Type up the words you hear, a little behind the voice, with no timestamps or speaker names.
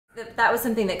That was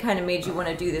something that kind of made you want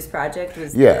to do this project?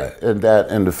 Was and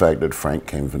the fact that Frank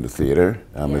came from the theater.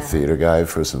 I'm a theater guy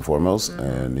first and foremost,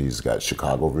 and he's got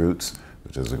Chicago roots,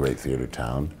 which is a great theater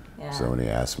town. Yeah. So when he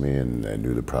asked me, and I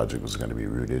knew the project was going to be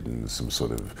rooted in some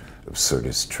sort of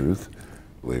absurdist truth,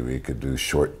 where we could do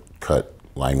shortcut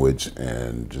language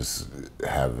and just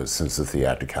have a sense of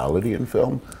theatricality in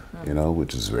film, you know,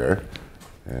 which is rare,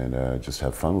 and just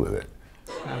have fun with it.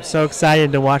 I'm so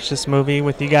excited to watch this movie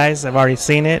with you guys. I've already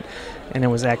seen it, and it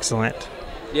was excellent.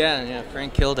 Yeah,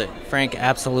 Frank killed it. Frank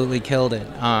absolutely killed it.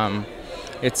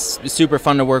 It's super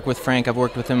fun to work with Frank. I've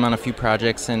worked with him on a few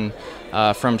projects, and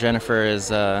From Jennifer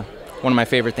is one of my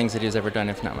favorite things that he's ever done,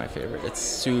 if not my favorite. It's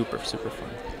super, super fun.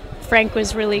 Frank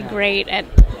was really great at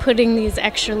putting these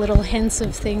extra little hints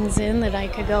of things in that I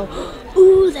could go,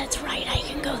 ooh, that's right, I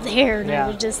can go there. And I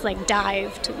would just like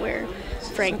dive to where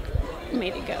Frank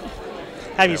made it go.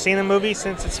 Have you seen the movie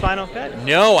since its final cut?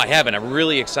 No, I haven't. I'm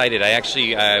really excited. I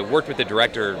actually worked with the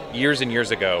director years and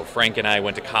years ago. Frank and I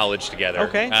went to college together.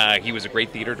 Okay. He was a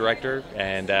great theater director,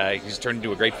 and he's turned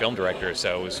into a great film director,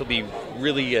 so this will be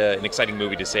really an exciting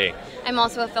movie to see. I'm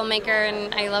also a filmmaker,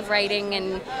 and I love writing,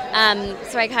 and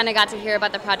so I kind of got to hear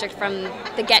about the project from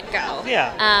the get-go.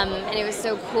 Yeah. And it was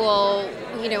so cool,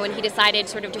 you know, when he decided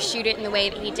sort of to shoot it in the way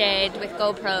that he did with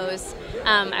GoPros.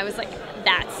 I was like,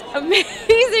 that's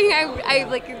amazing.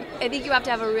 I think you have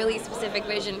to have a really specific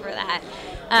vision for that.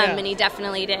 And he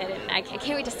definitely did. And I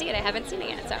can't wait to see it. I haven't seen it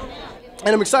yet. So.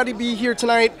 And I'm excited to be here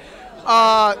tonight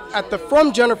at the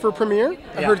From Jennifer premiere.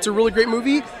 I heard it's a really great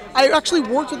movie. I actually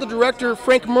worked with the director,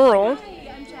 Frank Merle,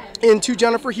 in To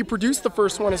Jennifer. He produced the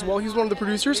first one as well. He was one of the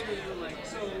producers.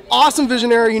 Awesome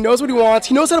visionary. He knows what he wants.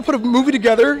 He knows how to put a movie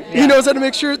together. He knows how to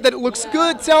make sure that it looks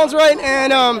good, sounds right,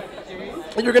 and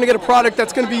you're going to get a product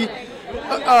that's going to be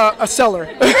a seller.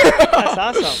 That's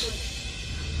awesome.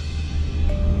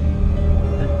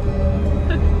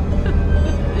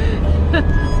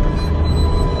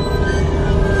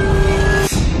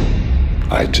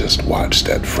 I just watched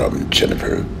that From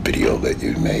Jennifer video that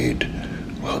you made.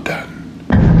 Well done.